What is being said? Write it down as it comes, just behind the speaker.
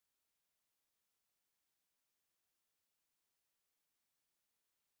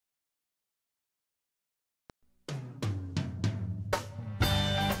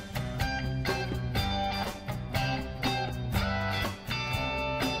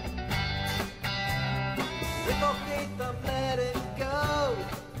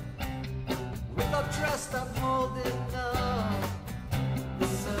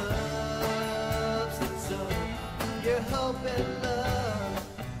hope and love,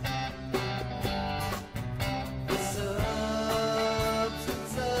 the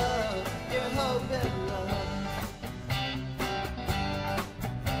substance of your hope and love.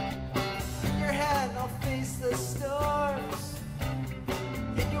 In your hand I'll face the storms,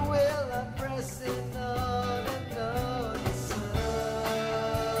 in your will I'm pressing on and on. The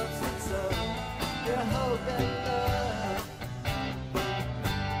substance of your hope and love.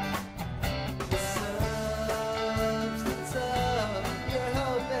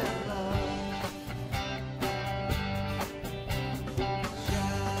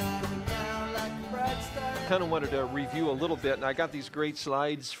 Kind of wanted to review a little bit, and I got these great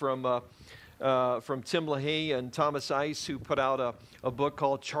slides from Tim LaHaye and Thomas Ice, who put out a book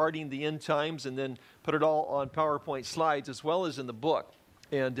called Charting the End Times, and then put it all on PowerPoint slides as well as in the book.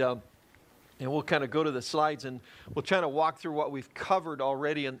 And we'll kind of go to the slides, and we'll try to walk through what we've covered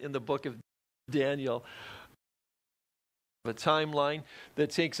already in the book of Daniel. A timeline that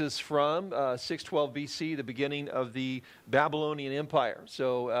takes us from 612 BC, the beginning of the Babylonian Empire.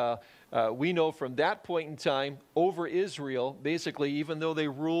 So we know from that point in time over Israel, basically, even though they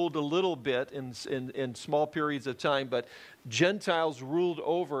ruled a little bit in small periods of time, but Gentiles ruled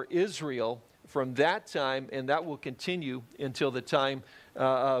over Israel from that time, and that will continue until the time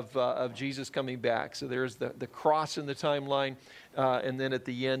of Jesus coming back. So there's the cross in the timeline, and then at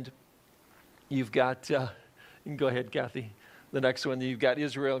the end, you've got... you can go ahead, Kathy. The next one, you've got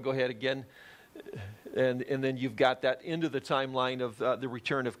Israel. Go ahead again. And then you've got that into the timeline of the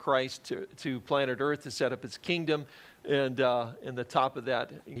return of Christ to planet Earth to set up his kingdom. And in the top of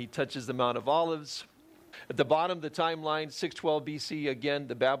that, he touches the Mount of Olives. At the bottom of the timeline, 612 BC, again,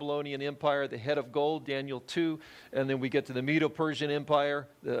 the Babylonian Empire, the head of gold, Daniel 2. And then we get to the Medo-Persian Empire,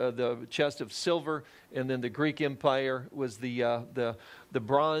 the chest of silver. And then the Greek Empire was the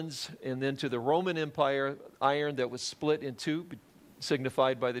bronze. And then to the Roman Empire, iron that was split in two,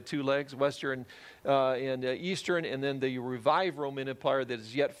 signified by the two legs, Western and Eastern. And then the revived Roman Empire that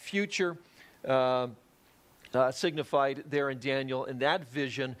is yet future, signified there in Daniel, in that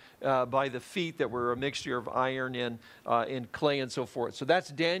vision by the feet that were a mixture of iron and clay and so forth. So that's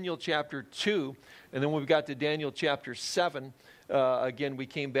Daniel chapter 2. And then when we got to Daniel chapter 7, again, we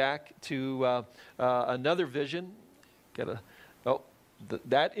came back to another vision.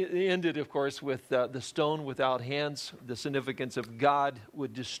 That ended, of course, with the stone without hands. The significance of God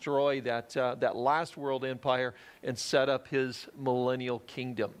would destroy that last world empire and set up his millennial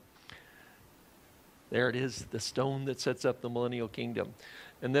kingdom. There it is, the stone that sets up the millennial kingdom.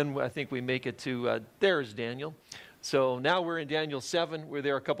 And then I think we make it to, there's Daniel. So now we're in Daniel 7. We were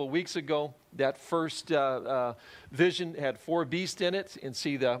there a couple weeks ago. That first vision had 4 beasts in it. And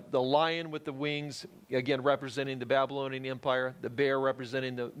see the lion with the wings, again representing the Babylonian Empire. The bear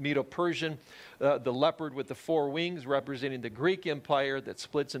representing the Medo-Persian. The leopard with the 4 wings representing the Greek Empire that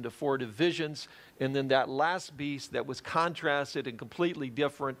splits into 4 divisions. And then that last beast that was contrasted and completely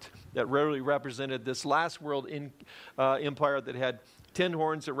different, that really represented this last world empire that had 10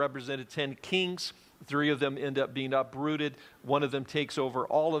 horns that represented 10 kings. 3 of them end up being uprooted. 1 of them takes over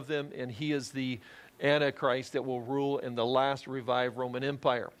all of them, and he is the Antichrist that will rule in the last revived Roman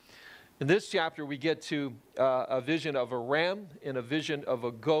Empire. In this chapter, we get to a vision of a ram and a vision of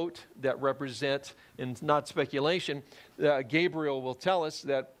a goat that represent, and not speculation, Gabriel will tell us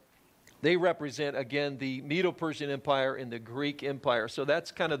that they represent, again, the Medo-Persian Empire and the Greek Empire. So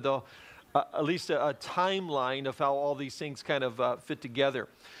that's kind of at least a timeline of how all these things kind of fit together.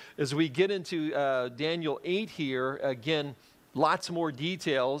 As we get into Daniel 8 here, again, lots more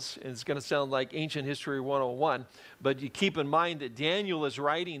details. And it's going to sound like Ancient History 101. But you keep in mind that Daniel is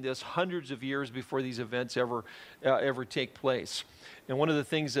writing this hundreds of years before these events ever take place. And one of the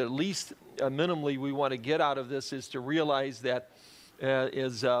things that at least minimally we want to get out of this is to realize that,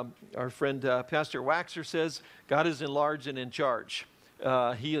 as our friend Pastor Waxer says, God is enlarged and in charge.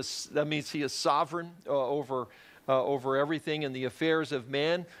 That means he is sovereign over everything in the affairs of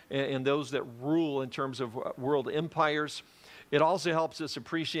man and those that rule in terms of world empires. It also helps us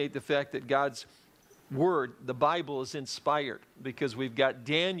appreciate the fact that God's Word, the Bible, is inspired, because we've got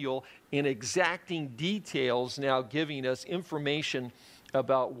Daniel in exacting details now giving us information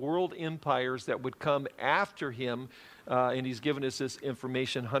about world empires that would come after him, and he's given us this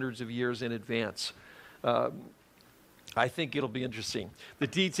information hundreds of years in advance. I think it'll be interesting. The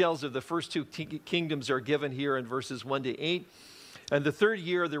details of the first 2 kingdoms are given here in verses 1 to 8. And the 3rd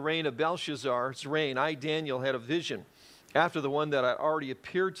year of the reign of Belshazzar's reign, I, Daniel, had a vision. After the one that had already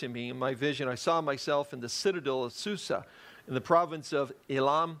appeared to me in my vision, I saw myself in the citadel of Susa, in the province of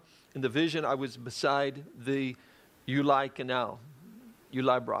Elam. In the vision, I was beside the Ulai Canal,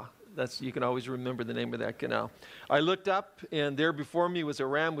 Ulai Bra. You can always remember the name of that canal. I looked up, and there before me was a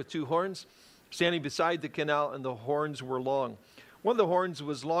ram with 2 horns, standing beside the canal, and the horns were long. One of the horns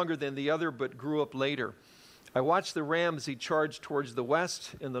was longer than the other, but grew up later. I watched the ram as he charged towards the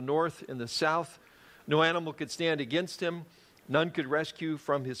west, and the north, and the south. No animal could stand against him. None could rescue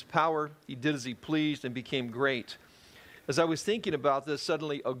from his power. He did as he pleased and became great. As I was thinking about this,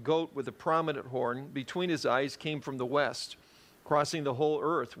 suddenly a goat with a prominent horn between his eyes came from the west, crossing the whole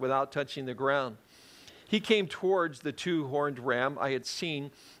earth without touching the ground. He came towards the 2-horned ram I had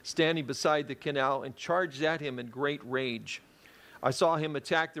seen standing beside the canal and charged at him in great rage. I saw him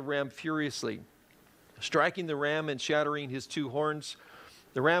attack the ram furiously, striking the ram and shattering his 2 horns.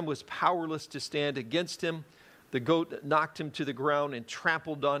 The ram was powerless to stand against him. The goat knocked him to the ground and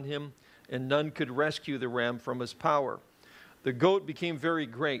trampled on him, and none could rescue the ram from his power. The goat became very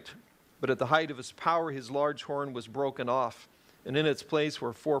great, but at the height of his power, his large horn was broken off, and in its place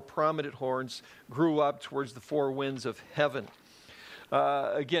were 4 prominent horns grew up towards the 4 winds of heaven.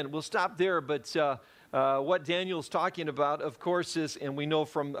 Again, we'll stop there, but what Daniel's talking about, of course, is, and we know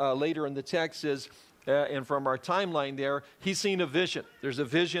from later in the text is, and from our timeline there, he's seen a vision. There's a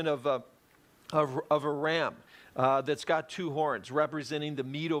vision of a ram that's got 2 horns, representing the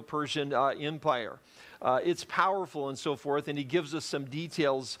Medo-Persian Empire. It's powerful and so forth, and he gives us some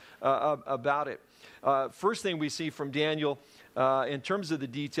details about it. First thing we see from Daniel in terms of the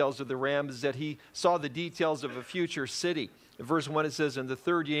details of the ram is that he saw the details of a future city. In verse 1 it says, in the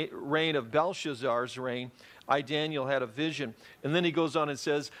 3rd reign of Belshazzar's reign, I, Daniel, had a vision. And then he goes on and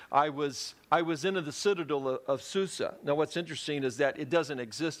says, I was in the citadel of Susa. Now what's interesting is that it doesn't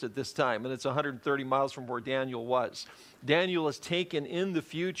exist at this time, and it's 130 miles from where Daniel was. Daniel is taken in the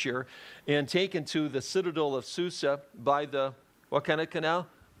future and taken to the citadel of Susa by the, what kind of canal?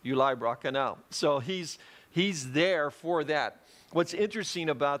 Ulybra Canal. So he's there for that. What's interesting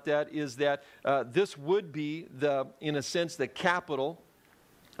about that is that this would be, in a sense, the capital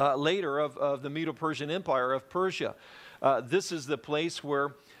later of the Medo-Persian Empire of Persia. This is the place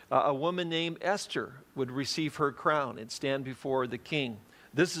where a woman named Esther would receive her crown and stand before the king.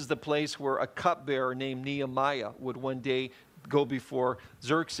 This is the place where a cupbearer named Nehemiah would one day go before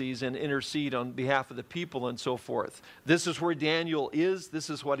Xerxes and intercede on behalf of the people and so forth. This is where Daniel is. This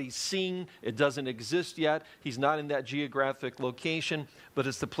is what he's seeing. It doesn't exist yet. He's not in that geographic location, but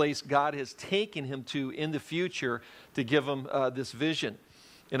it's the place God has taken him to in the future to give him this vision.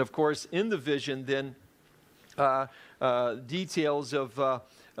 And of course, in the vision then, details of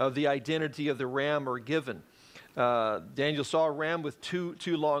the identity of the ram are given. Daniel saw a ram with two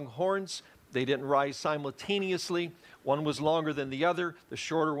long horns. They didn't rise simultaneously. One was longer than the other. The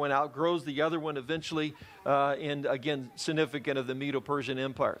shorter one outgrows the other one eventually. And again, significant of the Medo-Persian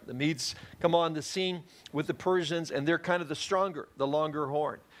Empire. The Medes come on the scene with the Persians, and they're kind of the stronger, the longer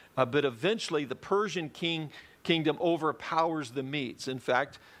horn. But eventually, the Persian kingdom overpowers the Medes. In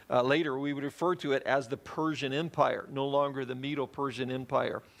fact, later we would refer to it as the Persian Empire, no longer the Medo-Persian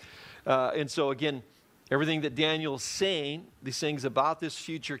Empire. And so again, everything that Daniel's saying, these things about this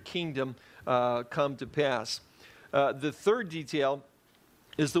future kingdom come to pass. The third detail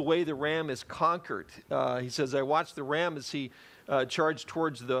is the way the ram is conquered. He says, I watched the ram as he charged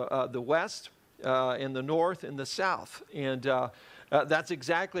towards the west and the north and the south. And that's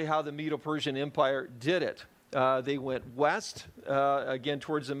exactly how the Medo-Persian Empire did it. They went west, again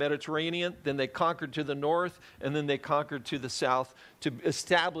towards the Mediterranean, then they conquered to the north, and then they conquered to the south to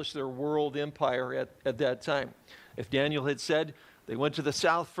establish their world empire at that time. If Daniel had said they went to the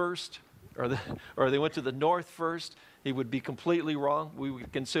south first, or they went to the north first, he would be completely wrong. We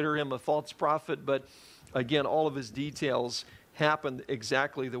would consider him a false prophet, but again, all of his details happened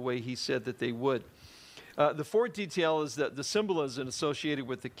exactly the way he said that they would. The fourth detail is that the symbolism associated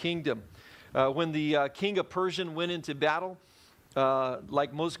with the kingdom. When the king of Persia went into battle,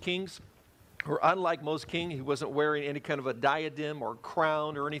 like most kings, or unlike most kings, he wasn't wearing any kind of a diadem or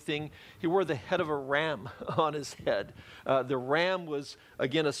crown or anything. He wore the head of a ram on his head. The ram was,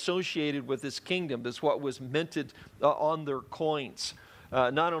 again, associated with his kingdom. That's what was minted on their coins.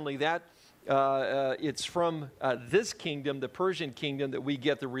 Not only that, it's from this kingdom, the Persian kingdom, that we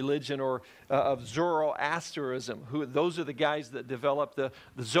get the religion of Zoroastrianism. Those are the guys that developed the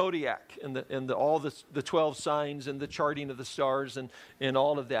zodiac and all the 12 signs and the charting of the stars and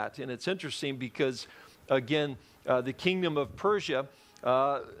all of that. And it's interesting because, again, the kingdom of Persia,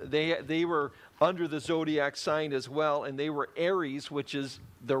 they were under the zodiac sign as well, and they were Aries, which is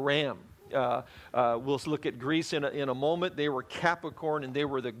the ram. We'll look at Greece in a moment. They were Capricorn and they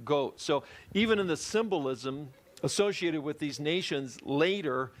were the goat. So even in the symbolism associated with these nations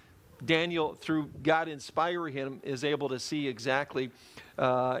later, Daniel, through God inspiring him, is able to see exactly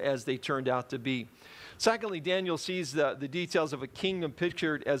as they turned out to be. Secondly, Daniel sees the details of a kingdom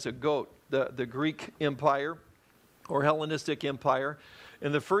pictured as a goat, the Greek Empire or Hellenistic Empire.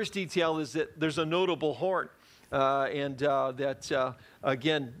 And the first detail is that there's a notable horn. Again,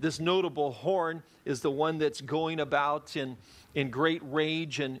 this notable horn is the one that's going about in great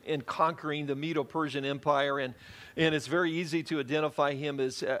rage and conquering the Medo-Persian Empire. And it's very easy to identify him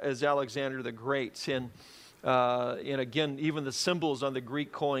as Alexander the Great. And again, even the symbols on the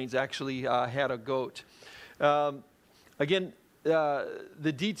Greek coins actually had a goat. The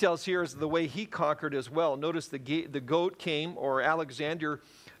details here is the way he conquered as well. Notice the goat came, or Alexander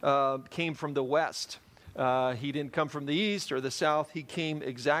came from the west. He didn't come from the east or the south. He came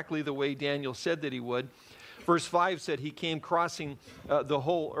exactly the way Daniel said that he would. Verse 5 said he came crossing the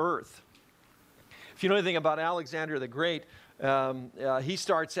whole earth. If you know anything about Alexander the Great, he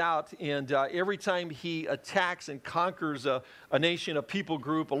starts out, and every time he attacks and conquers a nation, a people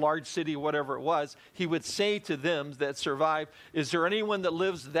group, a large city, whatever it was, he would say to them that survived, is there anyone that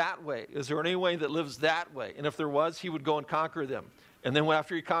lives that way? Is there anyone that lives that way? And if there was, he would go and conquer them. And then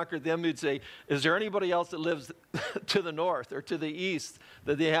after he conquered them, he'd say, is there anybody else that lives to the north or to the east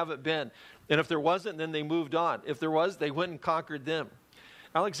that they haven't been? And if there wasn't, then they moved on. If there was, they went and conquered them.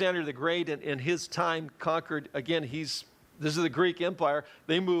 Alexander the Great in his time conquered, again, this is the Greek Empire.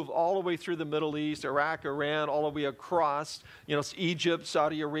 They move all the way through the Middle East, Iraq, Iran, all the way across, Egypt,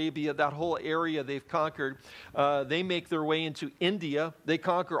 Saudi Arabia, that whole area they've conquered. They make their way into India. They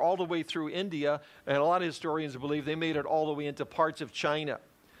conquer all the way through India, and a lot of historians believe they made it all the way into parts of China.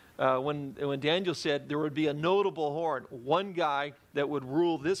 When Daniel said there would be a notable horn, one guy that would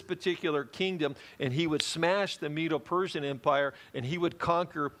rule this particular kingdom, and he would smash the Medo-Persian Empire, and he would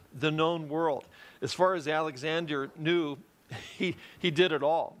conquer the known world. As far as Alexander knew, he did it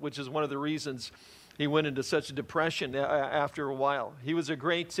all, which is one of the reasons he went into such a depression after a while. He was a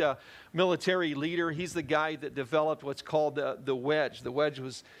great military leader. He's the guy that developed what's called the wedge. The wedge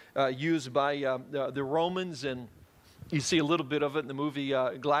was used by the Romans, and you see a little bit of it in the movie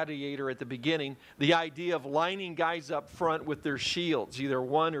Gladiator at the beginning. The idea of lining guys up front with their shields, either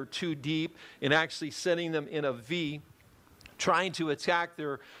one or two deep, and actually setting them in a V, trying to attack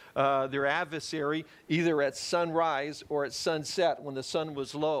their adversary either at sunrise or at sunset when the sun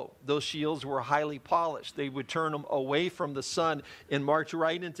was low. Those shields were highly polished. They would turn them away from the sun and march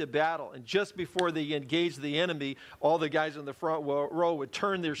right into battle. And just before they engaged the enemy, all the guys in the front row would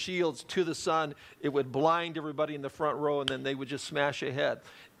turn their shields to the sun. It would blind everybody in the front row, and then they would just smash ahead.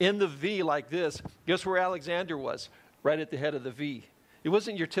 In the V like this, guess where Alexander was? Right at the head of the V. He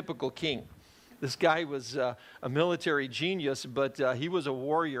wasn't your typical king. This guy was a military genius, but he was a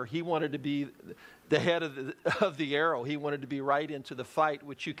warrior. He wanted to be the head of the arrow. He wanted to be right into the fight,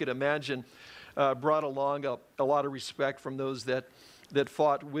 which you could imagine brought along a lot of respect from those that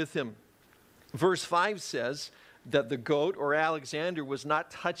fought with him. Verse 5 says that the goat, or Alexander, was not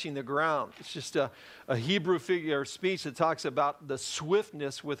touching the ground. It's just a Hebrew figure of speech that talks about the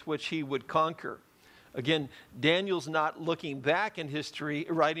swiftness with which he would conquer. Again, Daniel's not looking back in history,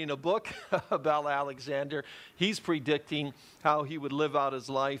 writing a book about Alexander. He's predicting how he would live out his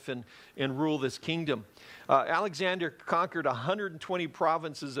life and rule this kingdom. Alexander conquered 120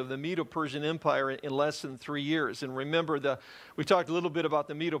 provinces of the Medo-Persian Empire in less than 3 years. And remember, we talked a little bit about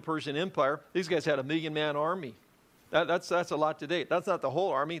the Medo-Persian Empire. These guys had a 1,000,000-man army. That's a lot to date. That's not the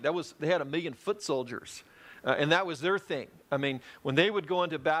whole army. They had 1,000,000 foot soldiers. And that was their thing. I mean, when they would go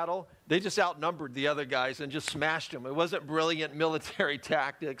into battle, they just outnumbered the other guys and just smashed them. It wasn't brilliant military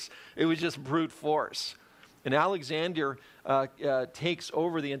tactics. It was just brute force. And Alexander takes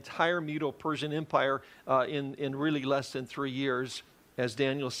over the entire Medo-Persian Empire in really less than 3 years, as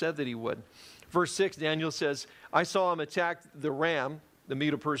Daniel said that he would. Verse 6, Daniel says, I saw him attack the ram, the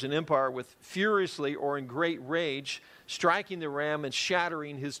Medo-Persian Empire, with furiously or in great rage, striking the ram and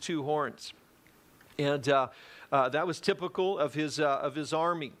shattering his two horns. And that was typical of his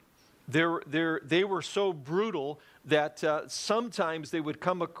army. They were so brutal that sometimes they would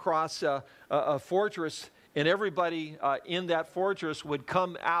come across a fortress, and everybody in that fortress would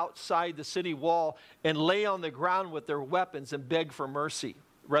come outside the city wall and lay on the ground with their weapons and beg for mercy,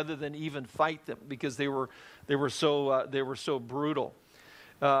 rather than even fight them, because they were so brutal.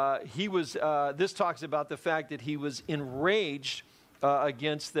 This talks about the fact that he was enraged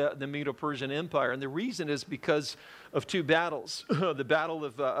against the Medo-Persian Empire. And the reason is because of two battles. The Battle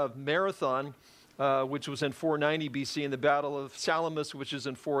of Marathon, which was in 490 BC, and the Battle of Salamis, which is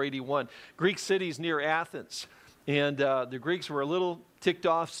in 481. Greek cities near Athens. And the Greeks were a little ticked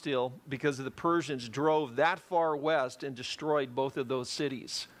off still because the Persians drove that far west and destroyed both of those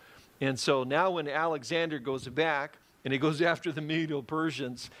cities. And so now when Alexander goes back, and he goes after the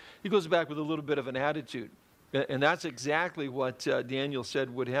Medo-Persians, he goes back with a little bit of an attitude. And that's exactly what Daniel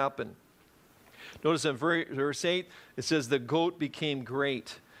said would happen. Notice in verse 8, it says, the goat became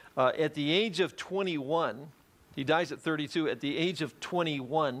great. At the age of 21, he dies at 32. At the age of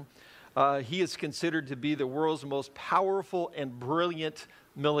 21, he is considered to be the world's most powerful and brilliant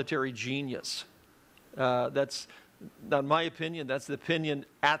military genius. That's not my opinion. That's the opinion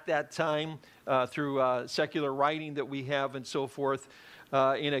at that time through secular writing that we have and so forth.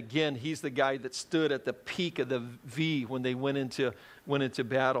 And again, he's the guy that stood at the peak of the V when they went into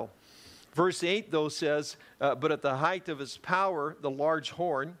battle. Verse 8, though, says, but at the height of his power, the large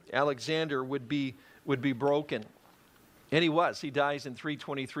horn, Alexander, would be broken. And he was. He dies in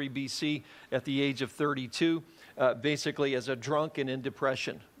 323 BC at the age of 32, basically as a drunk and in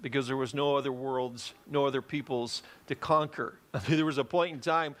depression, because there was no other worlds, no other peoples to conquer. I mean, there was a point in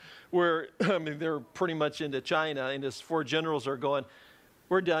time where, they're pretty much into China, and his 4 generals are going,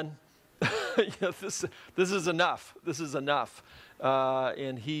 we're done. This is enough. This is enough.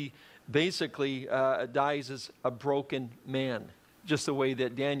 And he basically dies as a broken man, just the way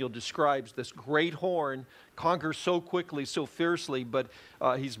that Daniel describes this great horn conquers so quickly, so fiercely, but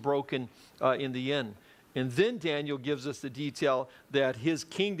he's broken in the end. And then Daniel gives us the detail that his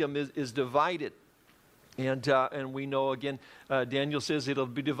kingdom is divided. And we know, again, Daniel says it'll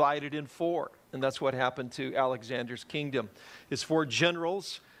be divided in 4. And that's what happened to Alexander's kingdom. His 4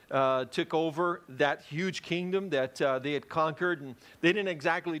 generals took over that huge kingdom that they had conquered, and they didn't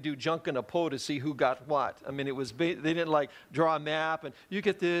exactly do junk in a po to see who got what. I mean, they didn't like draw a map and you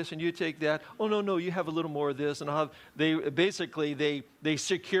get this and you take that. Oh no, you have a little more of this, and they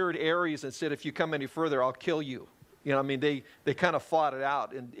secured areas and said, if you come any further, I'll kill you. You know, I mean, they kind of fought it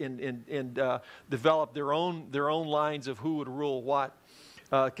out and developed their own lines of who would rule what.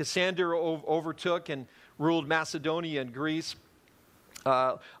 Cassander overtook and ruled Macedonia and Greece.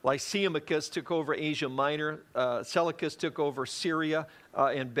 Lysimachus took over Asia Minor. Seleucus took over Syria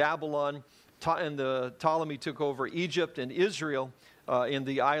and Babylon. And Ptolemy took over Egypt and Israel in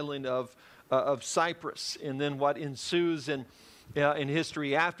the island of Cyprus. And then what ensues in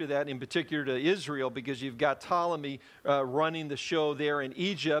history after that, in particular to Israel, because you've got Ptolemy running the show there in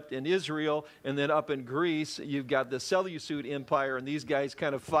Egypt and Israel, and then up in Greece, you've got the Seleucid Empire, and these guys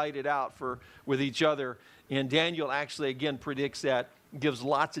kind of fight it out with each other. And Daniel actually, again, predicts that, gives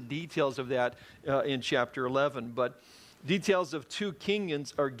lots of details of that in chapter 11. But details of 2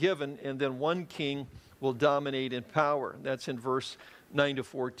 kingdoms are given, and then 1 king will dominate in power. That's in verse 9 to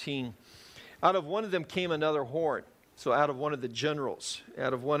 14. Out of one of them came another horn. So out of one of the generals,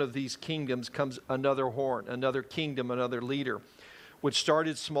 out of one of these kingdoms comes another horn, another kingdom, another leader, which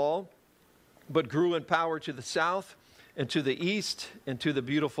started small, but grew in power to the south and to the east and to the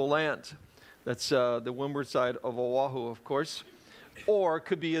beautiful land. That's the windward side of OAHU, of course. Or it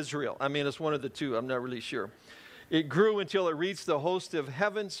could be Israel. I mean, it's one of the two. I'm not really sure. It grew until it reached the host of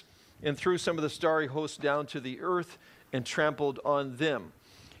heavens and threw some of the starry hosts down to the earth and trampled on them.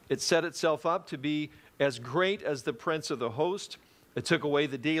 It set itself up to be as great as the prince of the host. It took away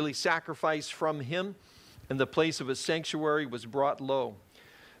the daily sacrifice from him, and the place of his sanctuary was brought low.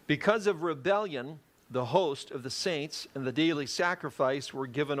 Because of rebellion, the host of the saints and the daily sacrifice were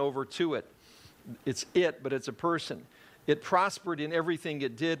given over to it. It's it, but it's a person. It prospered in everything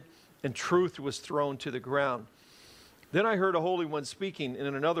it did, and truth was thrown to the ground. Then I heard a holy one speaking,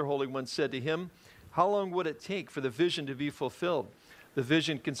 and another holy one said to him, how long would it take for the vision to be fulfilled? The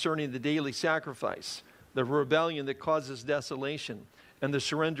vision concerning the daily sacrifice, the rebellion that causes desolation, and the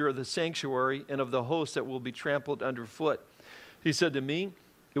surrender of the sanctuary and of the host that will be trampled underfoot. He said to me,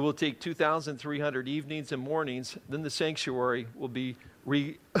 it will take 2,300 evenings and mornings, then the sanctuary will be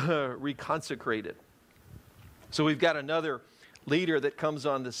reconsecrated. So we've got another leader that comes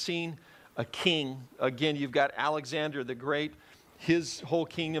on the scene, a king. Again, you've got Alexander the Great. His whole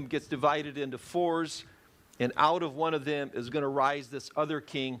kingdom gets divided into 4s. And out of one of them is going to rise this other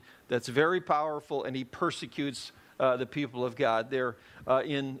king that's very powerful, and he persecutes the people of God there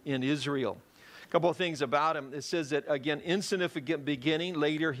in Israel. A couple of things about him. It says that, again, insignificant beginning.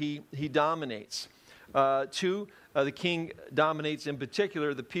 Later, he dominates. 2, the king dominates in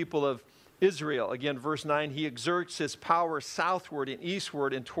particular the people of Israel. Again, verse 9, he exerts his power southward and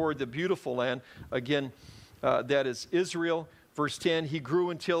eastward and toward the beautiful land. Again, that is Israel. Verse 10, he grew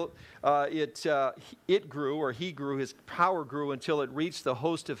until he grew, his power grew until it reached the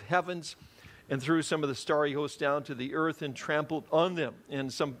host of heavens, and threw some of the starry host down to the earth and trampled on them.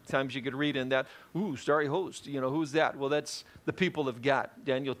 And sometimes you could read in that, ooh, starry host, who's that? Well, that's the people of God.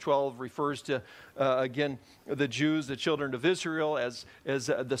 Daniel 12 refers to, again, the Jews, the children of Israel, as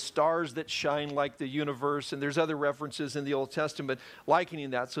the stars that shine like the universe. And there's other references in the Old Testament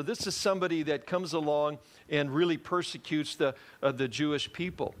likening that. So this is somebody that comes along and really persecutes the Jewish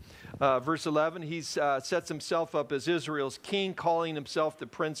people. Verse 11, he sets himself up as Israel's king, calling himself the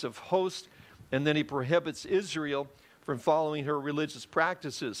Prince of Hosts. And then he prohibits Israel from following her religious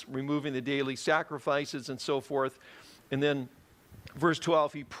practices, removing the daily sacrifices and so forth. And then verse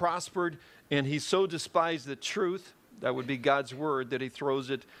 12, he prospered and he so despised the truth, that would be God's word, that he throws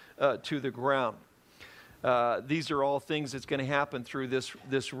it to the ground. These are all things that's going to happen through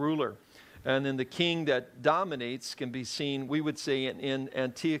this ruler. And then the king that dominates can be seen, we would say, in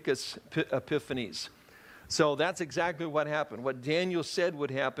Antiochus Epiphanes. So that's exactly what happened. What Daniel said would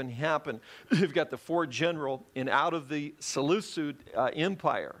happen, happened. You've got the fourth general, and out of the Seleucid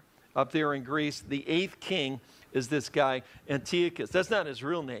Empire up there in Greece, the 8th king is this guy, Antiochus. That's not his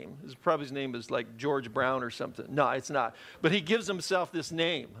real name. His name is like George Brown or something. No, it's not. But he gives himself this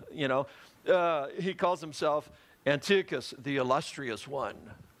name, He calls himself Antiochus, the illustrious one.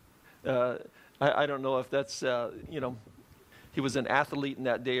 I don't know if that's, he was an athlete in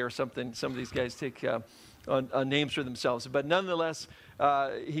that day or something. Some of these guys take on names for themselves. But nonetheless,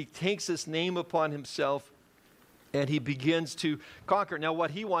 he takes this name upon himself and he begins to conquer. Now,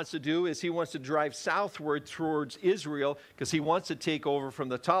 what he wants to do is he wants to drive southward towards Israel because he wants to take over from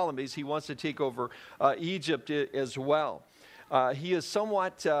the Ptolemies. He wants to take over Egypt as well. He is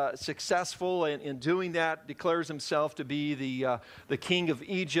somewhat successful in doing that, declares himself to be the king of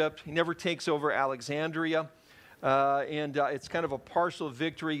Egypt. He never takes over Alexandria. And it's kind of a partial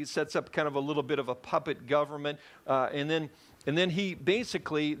victory. He sets up kind of a little bit of a puppet government. And then he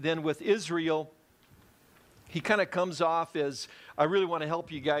basically, then with Israel, he kind of comes off as, I really want to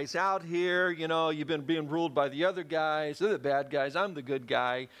help you guys out here. You've been being ruled by the other guys. They're the bad guys. I'm the good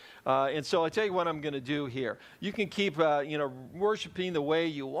guy. And so I tell you what I'm going to do here. You can keep, worshiping the way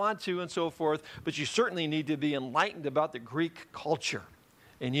you want to and so forth, but you certainly need to be enlightened about the Greek culture.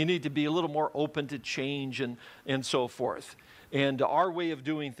 And you need to be a little more open to change and so forth. And our way of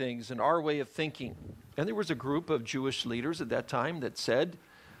doing things and our way of thinking. And there was a group of Jewish leaders at that time that said,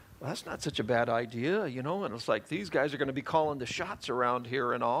 well, that's not such a bad idea, and it's like these guys are going to be calling the shots around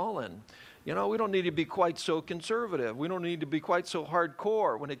here and all, and, we don't need to be quite so conservative. We don't need to be quite so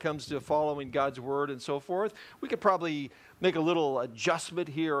hardcore when it comes to following God's word and so forth. We could probably make a little adjustment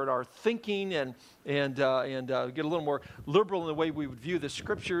here in our thinking and get a little more liberal in the way we would view the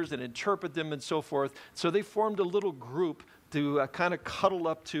scriptures and interpret them and so forth. So they formed a little group to kind of cuddle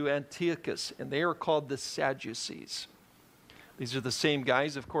up to Antiochus, and they are called the Sadducees. These are the same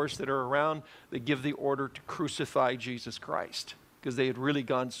guys, of course, that are around that give the order to crucify Jesus Christ because they had really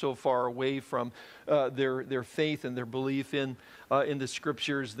gone so far away from their faith and their belief in the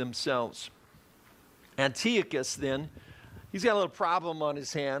scriptures themselves. Antiochus, then, he's got a little problem on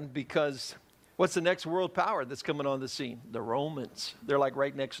his hand because what's the next world power that's coming on the scene? The Romans. They're like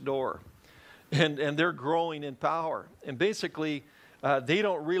right next door. And they're growing in power. And basically, they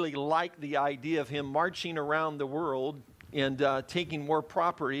don't really like the idea of him marching around the world and taking more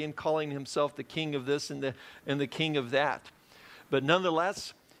property and calling himself the king of this and the king of that. But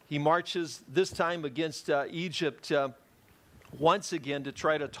nonetheless, he marches this time against Egypt once again to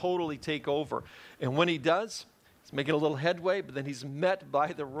try to totally take over. And when he does, he's making a little headway, but then he's met by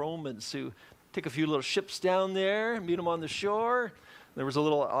the Romans who take a few little ships down there, meet him on the shore. There was a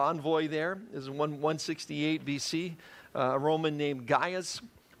little envoy there. This is 168 BC, a Roman named Gaius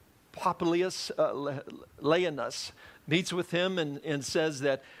Popilius Leonus. Meets with him and says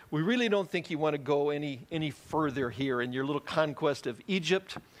that we really don't think you want to go any further here in your little conquest of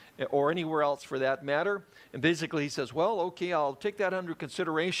Egypt or anywhere else for that matter. And basically he says, well, okay, I'll take that under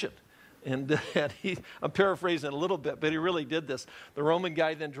consideration. And I'm paraphrasing a little bit, but he really did this. The Roman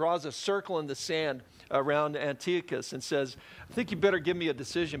guy then draws a circle in the sand around Antiochus and says, I think you better give me a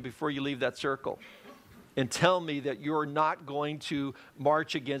decision before you leave that circle. And tell me that you're not going to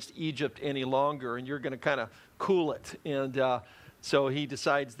march against Egypt any longer and you're going to kind of cool it. And so he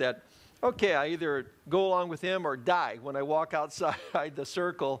decides that, okay, I either go along with him or die when I walk outside the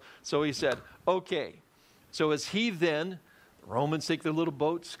circle. So he said, okay. So as he then, the Romans take their little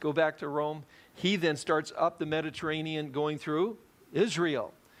boats, go back to Rome. He then starts up the Mediterranean going through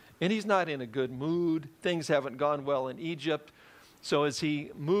Israel. And he's not in a good mood. Things haven't gone well in Egypt. So as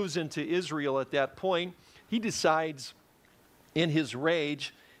he moves into Israel at that point, he decides in his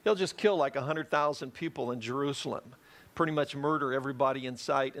rage, he'll just kill like 100,000 people in Jerusalem, pretty much murder everybody in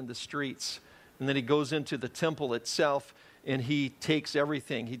sight in the streets. and then he goes into the temple itself, and he takes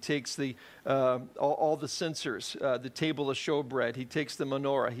everything. He takes the all the censers, the table of showbread. He takes the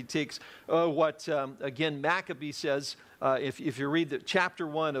menorah. He takes again, Maccabee says, if you read the chapter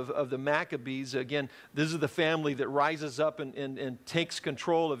 1 of the Maccabees, again, this is the family that rises up and takes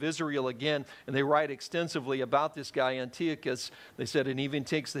control of Israel again. And they write extensively about this guy, Antiochus. They said, and even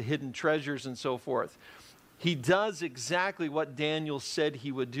takes the hidden treasures and so forth. He does exactly what Daniel said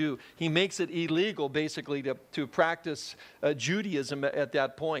he would do. He makes it illegal, basically, to practice Judaism at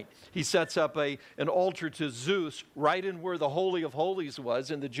that point. He sets up an altar to Zeus right in where the Holy of Holies was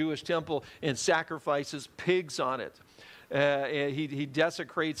in the Jewish temple and sacrifices pigs on it. He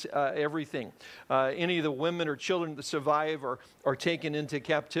desecrates everything. Any of the women or children that survive are taken into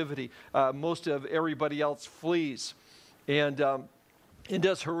captivity. Most of everybody else flees. And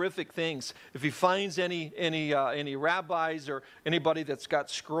does horrific things. If he finds any rabbis or anybody that's got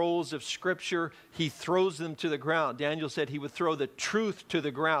scrolls of Scripture, he throws them to the ground. Daniel said he would throw the truth to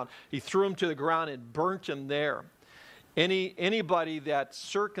the ground. He threw them to the ground and burnt them there. Anybody that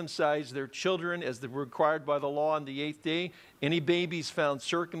circumcised their children as required by the law on the 8th day, any babies found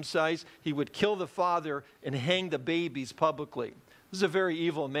circumcised, he would kill the father and hang the babies publicly. This is a very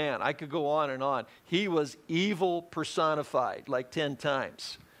evil man. I could go on and on. He was evil personified like 10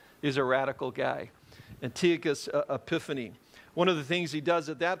 times. He's a radical guy. Antiochus Epiphanes. One of the things he does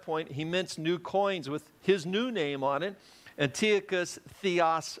at that point, he mints new coins with his new name on it, Antiochus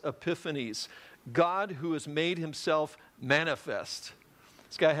Theos Epiphanes, God who has made himself manifest.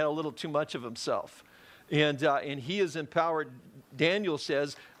 This guy had a little too much of himself. And he is empowered, Daniel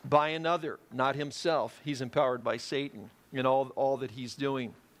says, by another, not himself. He's empowered by Satan in all that he's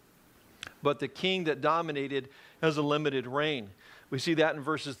doing. But the king that dominated has a limited reign. We see that in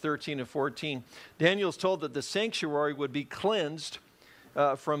verses 13 and 14. Daniel's told that the sanctuary would be cleansed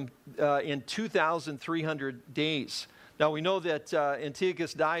in 2,300 days. Now we know that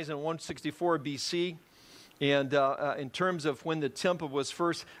Antiochus dies in 164 BC. And in terms of when the temple was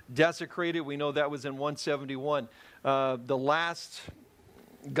first desecrated, we know that was in 171. The last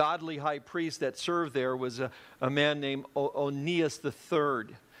godly high priest that served there was a man named Onias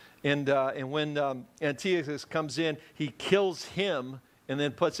III. And when Antiochus comes in, he kills him and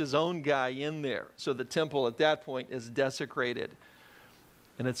then puts his own guy in there. So the temple at that point is desecrated.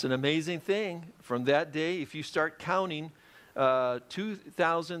 And it's an amazing thing. From that day, if you start counting,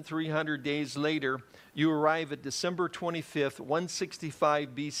 2,300 days later, you arrive at December 25th,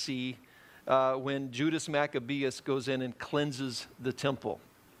 165 BC, when Judas Maccabeus goes in and cleanses the temple.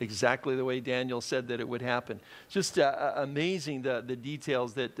 Exactly the way Daniel said that it would happen. Just amazing the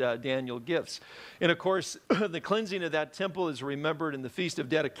details that Daniel gives. And of course, the cleansing of that temple is remembered in the Feast of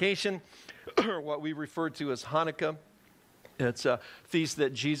Dedication, or what we refer to as Hanukkah. It's a feast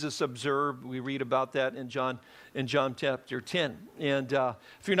that Jesus observed. We read about that in John chapter 10. And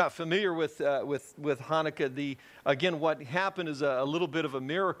if you're not familiar with Hanukkah, again, what happened is a little bit of a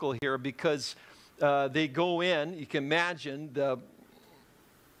miracle here, because they go in. You can imagine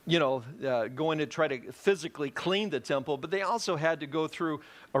going to try to physically clean the temple, but they also had to go through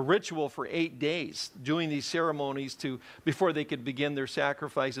a ritual for 8 days, doing these ceremonies before they could begin their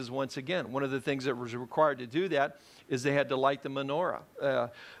sacrifices once again. One of the things that was required to do that is they had to light the menorah.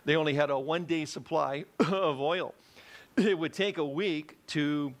 They only had a 1-day supply of oil. It would take a week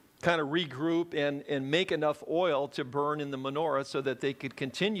to kind of regroup and make enough oil to burn in the menorah so that they could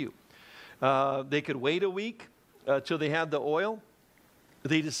continue. They could wait a week till they had the oil.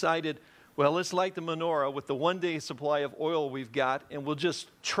 They decided, well, let's light the menorah with the 1-day supply of oil we've got, and we'll just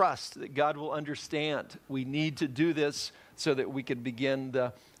trust that God will understand. We need to do this so that we can begin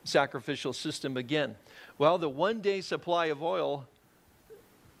the sacrificial system again. Well, the 1-day supply of oil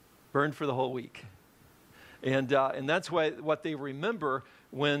burned for the whole week. And that's what they remember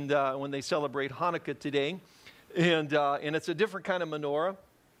when they celebrate Hanukkah today. And it's a different kind of menorah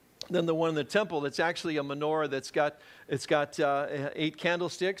than the one in the temple. It's actually a menorah that's got 8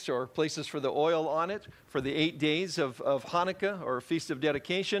 candlesticks, or places for the oil on it, for the 8 days of Hanukkah, or Feast of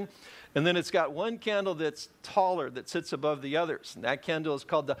Dedication. And then it's got one candle that's taller, that sits above the others. And that candle is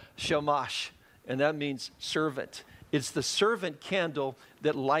called the shamash, and that means servant. It's the servant candle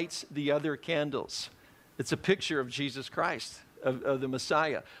that lights the other candles. It's a picture of Jesus Christ, of the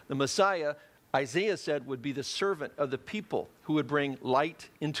Messiah. The Messiah, Isaiah said, would be the servant of the people who would bring light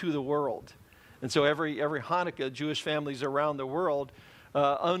into the world. And so every Hanukkah, Jewish families around the world,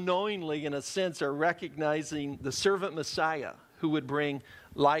 unknowingly, in a sense, are recognizing the servant Messiah who would bring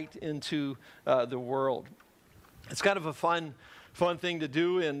light into the world. It's kind of a fun fun thing to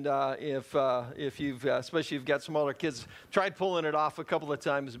do, and if you've, especially if you've got smaller kids, tried pulling it off a couple of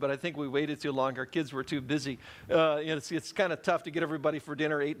times, but I think we waited too long. Our kids were too busy. It's kind of tough to get everybody for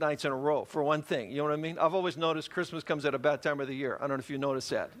dinner 8 nights in a row, for one thing. You know what I mean? I've always noticed Christmas comes at a bad time of the year. I don't know if you notice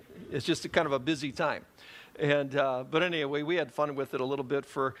that. It's just kind of a busy time. And but anyway, we had fun with it a little bit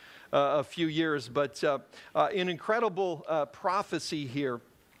for a few years. But an incredible prophecy here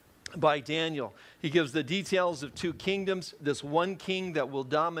by Daniel. He gives the details of 2 kingdoms, this one king that will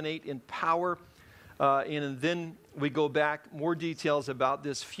dominate in power, and then we go back, more details about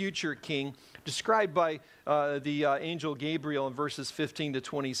this future king described by the angel Gabriel in verses 15 to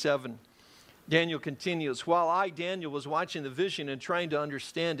 27. Daniel continues, "While I, Daniel, was watching the vision and trying to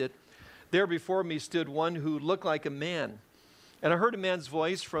understand it, there before me stood one who looked like a man. And I heard a man's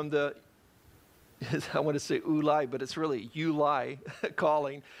voice from the," I want to say Ulai, but it's really Ulai,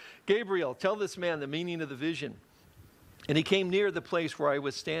 calling, "Gabriel, tell this man the meaning of the vision." And he came near the place where I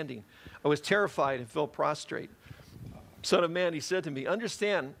was standing. I was terrified and fell prostrate. "Son of man," he said to me,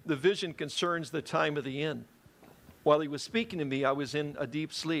 "understand, the vision concerns the time of the end." While he was speaking to me, I was in a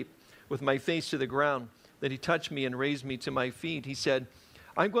deep sleep with my face to the ground. Then he touched me and raised me to my feet. He said,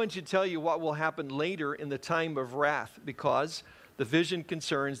 "I'm going to tell you what will happen later in the time of wrath, because the vision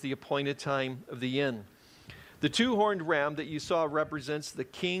concerns the appointed time of the end. The 2-horned ram that you saw represents the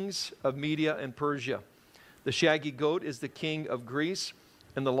kings of Media and Persia. The shaggy goat is the king of Greece,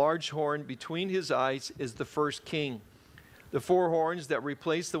 and the large horn between his eyes is the first king. The 4 horns that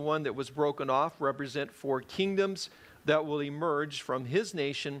replace the one that was broken off represent 4 kingdoms that will emerge from his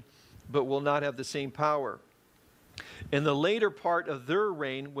nation, but will not have the same power. In the later part of their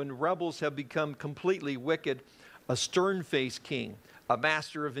reign, when rebels have become completely wicked, a stern-faced king, a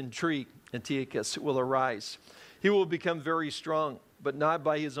master of intrigue, Antiochus, will arise. He will become very strong, but not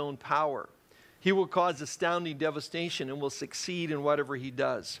by his own power. He will cause astounding devastation and will succeed in whatever he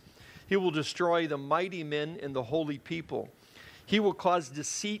does. He will destroy the mighty men and the holy people. He will cause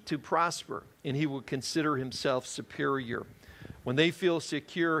deceit to prosper, and he will consider himself superior. When they feel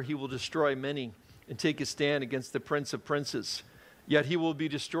secure, he will destroy many and take a stand against the Prince of Princes. Yet he will be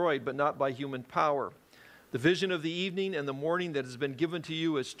destroyed, but not by human power. The vision of the evening and the morning that has been given to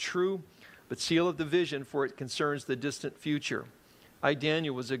you is true, but seal up the vision, for it concerns the distant future. I,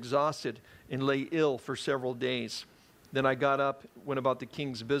 Daniel, was exhausted and lay ill for several days. Then I got up, went about the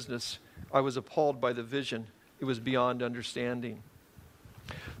king's business. I was appalled by the vision. It was beyond understanding."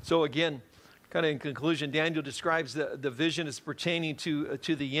 So again, kind of in conclusion, Daniel describes the vision as pertaining to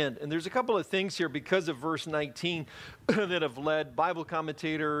the end. And there's a couple of things here because of verse 19 that have led Bible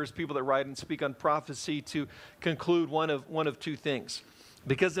commentators, people that write and speak on prophecy, to conclude one of 2 things.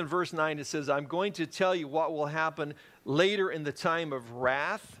 Because in verse 9 it says, "I'm going to tell you what will happen later in the time of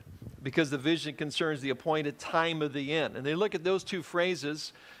wrath, because the vision concerns the appointed time of the end." And they look at those 2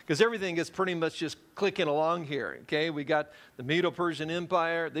 phrases because everything is pretty much just clicking along here, okay? We got the Medo-Persian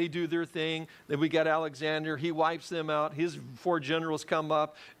Empire. They do their thing. Then we got Alexander. He wipes them out. His 4 generals come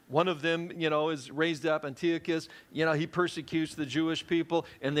up. One of them, is raised up, Antiochus. He persecutes the Jewish people,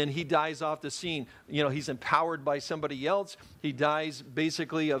 and then he dies off the scene. He's empowered by somebody else. He dies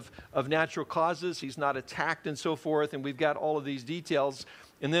basically of natural causes. He's not attacked and so forth, and we've got all of these details.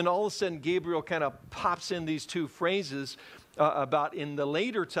 And then all of a sudden, Gabriel kind of pops in these 2 phrases about in the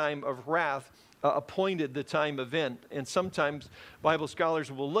later time of wrath, appointed the time of end. And sometimes Bible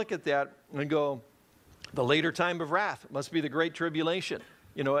scholars will look at that and go, the later time of wrath must be the Great Tribulation,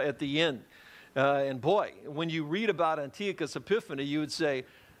 at the end. And boy, when you read about Antiochus Epiphanes, you would say,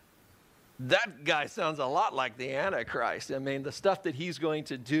 that guy sounds a lot like the Antichrist. I mean, the stuff that he's going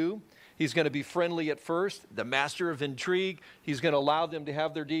to do. He's going to be friendly at first, the master of intrigue. He's going to allow them to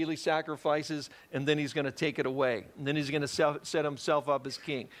have their daily sacrifices, and then he's going to take it away. And then he's going to set himself up as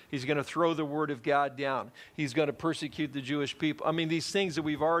king. He's going to throw the word of God down. He's going to persecute the Jewish people. I mean, these things that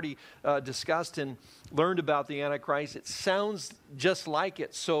we've already discussed and learned about the Antichrist, it sounds just like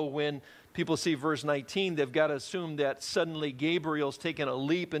it. So when people see verse 19, they've got to assume that suddenly Gabriel's taken a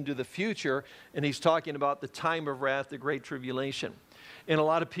leap into the future, and he's talking about the time of wrath, the Great Tribulation. And a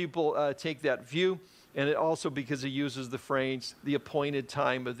lot of people take that view, and it also because he uses the phrase, the appointed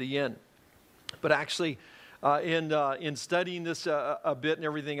time of the end. But actually, in studying this a bit and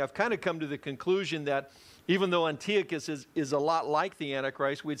everything, I've kind of come to the conclusion that even though Antiochus is a lot like the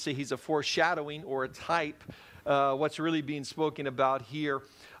Antichrist, we'd say he's a foreshadowing or a type. What's really being spoken about here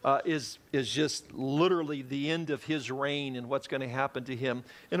is just literally the end of his reign and what's going to happen to him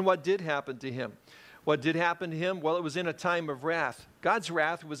and what did happen to him. What did happen to him? Well, it was in a time of wrath. God's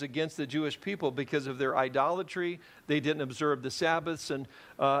wrath was against the Jewish people because of their idolatry. They didn't observe the Sabbaths and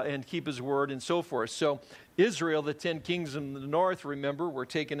keep his word and so forth. So Israel, the 10 kings in the north, remember, were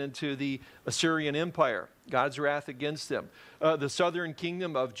taken into the Assyrian Empire, God's wrath against them. The southern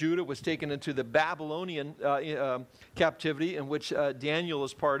kingdom of Judah was taken into the Babylonian captivity, in which Daniel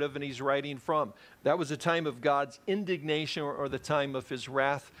is part of and he's writing from. That was a time of God's indignation, or the time of his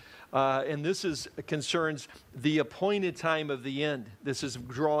wrath. And this concerns the appointed time of the end. This is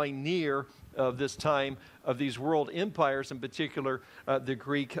drawing near of this time of these world empires, in particular the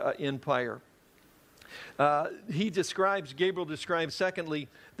Greek Empire. Gabriel describes, secondly,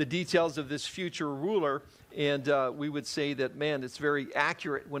 the details of this future ruler, and we would say that, man, it's very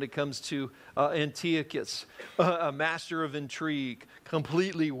accurate when it comes to Antiochus, a master of intrigue,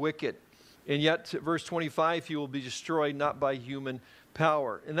 completely wicked. And yet, verse 25, he will be destroyed not by human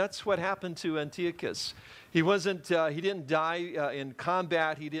power. And that's what happened to Antiochus. He didn't die in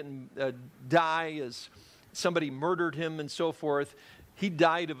combat. He didn't die as somebody murdered him and so forth. He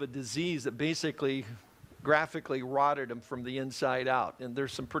died of a disease that basically graphically rotted him from the inside out. And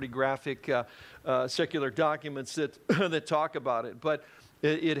there's some pretty graphic secular documents that talk about it. But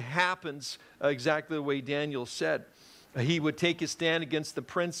it happens exactly the way Daniel said. He would take his stand against the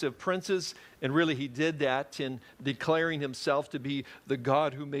prince of princes, and really he did that in declaring himself to be the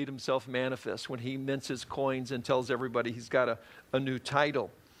God who made himself manifest, when he minces coins and tells everybody he's got a new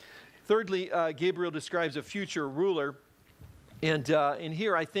title. Thirdly, Gabriel describes a future ruler, and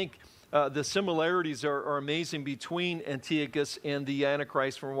here I think the similarities are amazing between Antiochus and the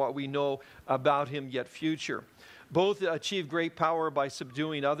Antichrist from what we know about him yet future. Both achieve great power by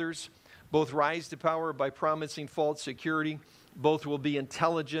subduing others. Both rise to power by promising false security. Both will be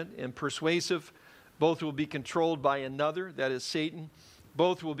intelligent and persuasive. Both will be controlled by another, that is Satan.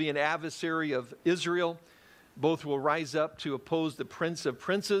 Both will be an adversary of Israel. Both will rise up to oppose the Prince of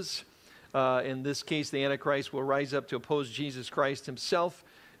Princes. In this case, the Antichrist will rise up to oppose Jesus Christ himself.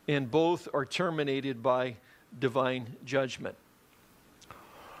 And both are terminated by divine judgment.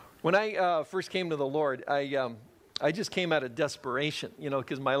 When I first came to the Lord, I just came out of desperation,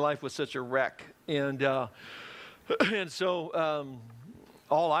 because my life was such a wreck. And so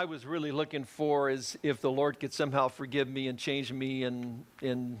all I was really looking for is if the Lord could somehow forgive me and change me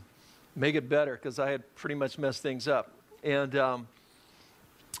and make it better, because I had pretty much messed things up. And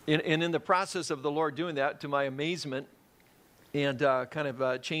in the process of the Lord doing that, to my amazement, and kind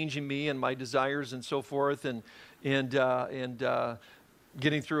of changing me and my desires and so forth, and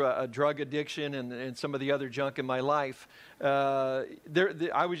getting through a drug addiction and some of the other junk in my life, I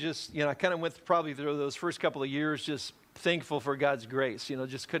was just, I kind of went probably through those first couple of years just thankful for God's grace,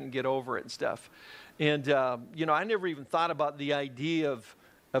 just couldn't get over it and stuff. And, I never even thought about the idea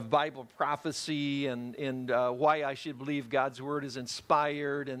of Bible prophecy and why I should believe God's word is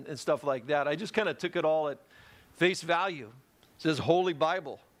inspired and stuff like that. I just kind of took it all at face value. It says Holy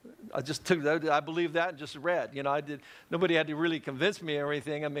Bible. I just took that, I believe that and just read. Nobody had to really convince me or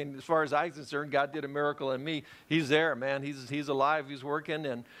anything. I mean, as far as I'm concerned, God did a miracle in me. He's there, man. He's alive. He's working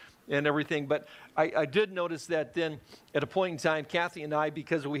and everything. But I did notice that then at a point in time, Kathy and I,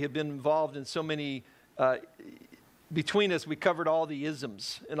 because we have been involved in so many, between us, we covered all the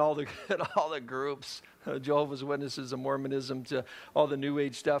isms and all the groups, Jehovah's Witnesses and Mormonism to all the New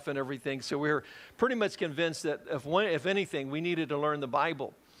Age stuff and everything. So we were pretty much convinced that if anything, we needed to learn the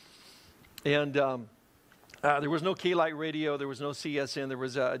Bible. And there was no K-Light radio, there was no CSN, there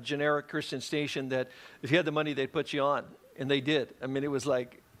was a generic Christian station that if you had the money, they'd put you on. And they did. I mean, it was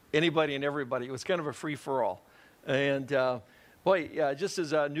like anybody and everybody. It was kind of a free-for-all. And just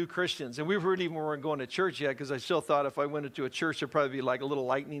as new Christians, and we really weren't going to church yet, because I still thought if I went into a church, there'd probably be like a little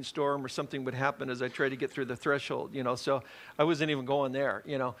lightning storm or something would happen as I tried to get through the threshold, so I wasn't even going there,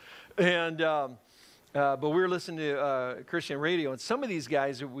 And but we were listening to Christian radio, and some of these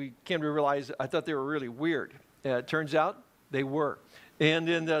guys, we came to realize, I thought they were really weird. It turns out they were. And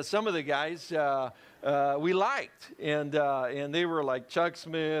then some of the guys we liked, and they were like Chuck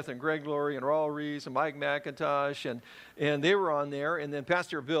Smith and Greg Laurie and Raul Reese and Mike McIntosh, and they were on there. And then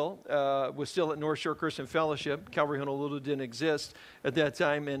Pastor Bill was still at North Shore Christian Fellowship. Calvary Honolulu didn't exist at that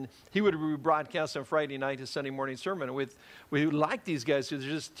time, and he would rebroadcast on Friday night his Sunday morning sermon. And we liked these guys because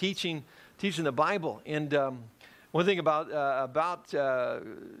they're just teaching the Bible. And one thing about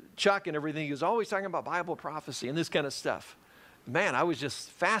Chuck and everything, he was always talking about Bible prophecy and this kind of stuff. Man, I was just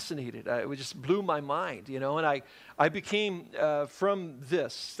fascinated. It just blew my mind, and I became, from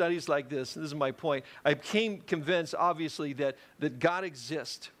studies like this, and this is my point, I became convinced, obviously, that God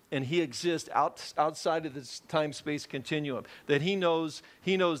exists, and he exists outside of this time-space continuum, that he knows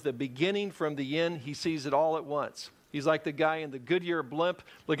the beginning from the end. He sees it all at once. He's like the guy in the Goodyear blimp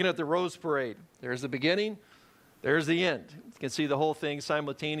looking at the Rose Parade. There's the beginning, there's the end. You can see the whole thing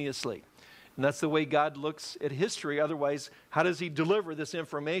simultaneously. And that's the way God looks at history. Otherwise, how does he deliver this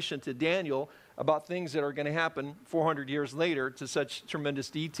information to Daniel about things that are going to happen 400 years later to such tremendous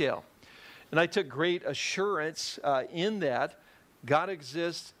detail? And I took great assurance in that God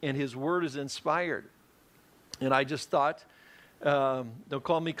exists and his word is inspired. And I just thought, don't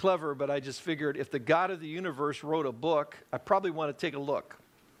call me clever, but I just figured if the God of the universe wrote a book, I probably want to take a look.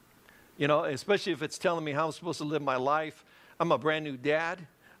 You know, especially if it's telling me how I'm supposed to live my life. I'm a brand new dad.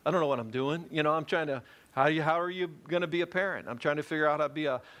 I don't know what I'm doing. You know, I'm trying to, how are you going to be a parent? I'm trying to figure out how to be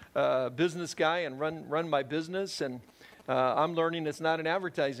a business guy and run my business. And I'm learning it's not an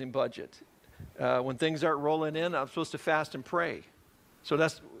advertising budget. When things aren't rolling in, I'm supposed to fast and pray. So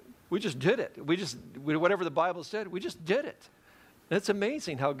we just did it. Whatever the Bible said, we just did it. And it's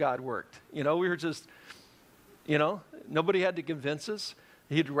amazing how God worked. You know, we were just, you know, nobody had to convince us.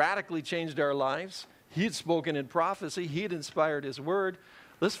 He had radically changed our lives. He had spoken in prophecy. He had inspired his word.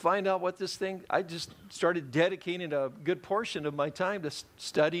 Let's find out what this thing, I just started dedicating a good portion of my time to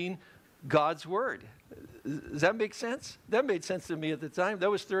studying God's word. Does that make sense? That made sense to me at the time.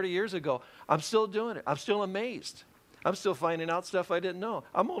 That was 30 years ago. I'm still doing it. I'm still amazed. I'm still finding out stuff I didn't know.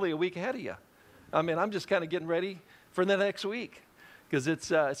 I'm only a week ahead of you. I mean, I'm just kind of getting ready for the next week because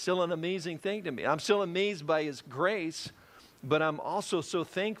it's still an amazing thing to me. I'm still amazed by his grace, but I'm also so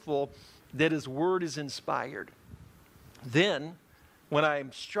thankful that his word is inspired. Then, when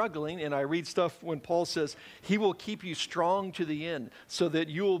I'm struggling and I read stuff when Paul says, he will keep you strong to the end so that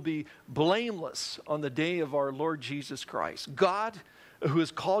you will be blameless on the day of our Lord Jesus Christ. God, who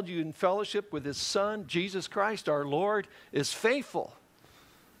has called you in fellowship with his Son, Jesus Christ, our Lord, is faithful.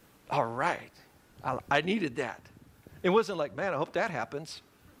 All right. I needed that. It wasn't like, man, I hope that happens.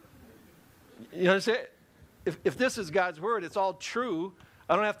 You know what I'm saying? If this is God's word, it's all true.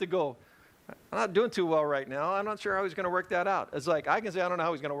 I don't have to go, I'm not doing too well right now. I'm not sure how he's going to work that out. It's like, I can say I don't know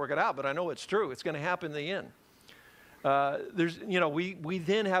how he's going to work it out, but I know it's true. It's going to happen in the end. We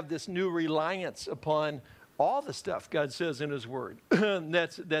then have this new reliance upon all the stuff God says in his word.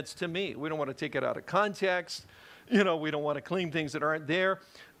 That's to me. We don't want to take it out of context. You know, we don't want to claim things that aren't there.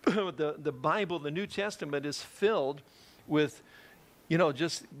 The Bible, the New Testament is filled with, you know,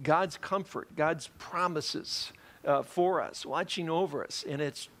 just God's comfort, God's promises for us, watching over us. And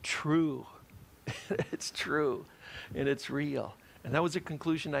it's true. It's true. And it's real. And that was a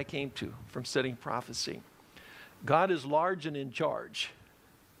conclusion I came to from studying prophecy. God is large and in charge.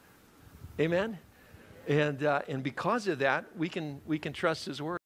 Amen? And because of that, we can trust his word.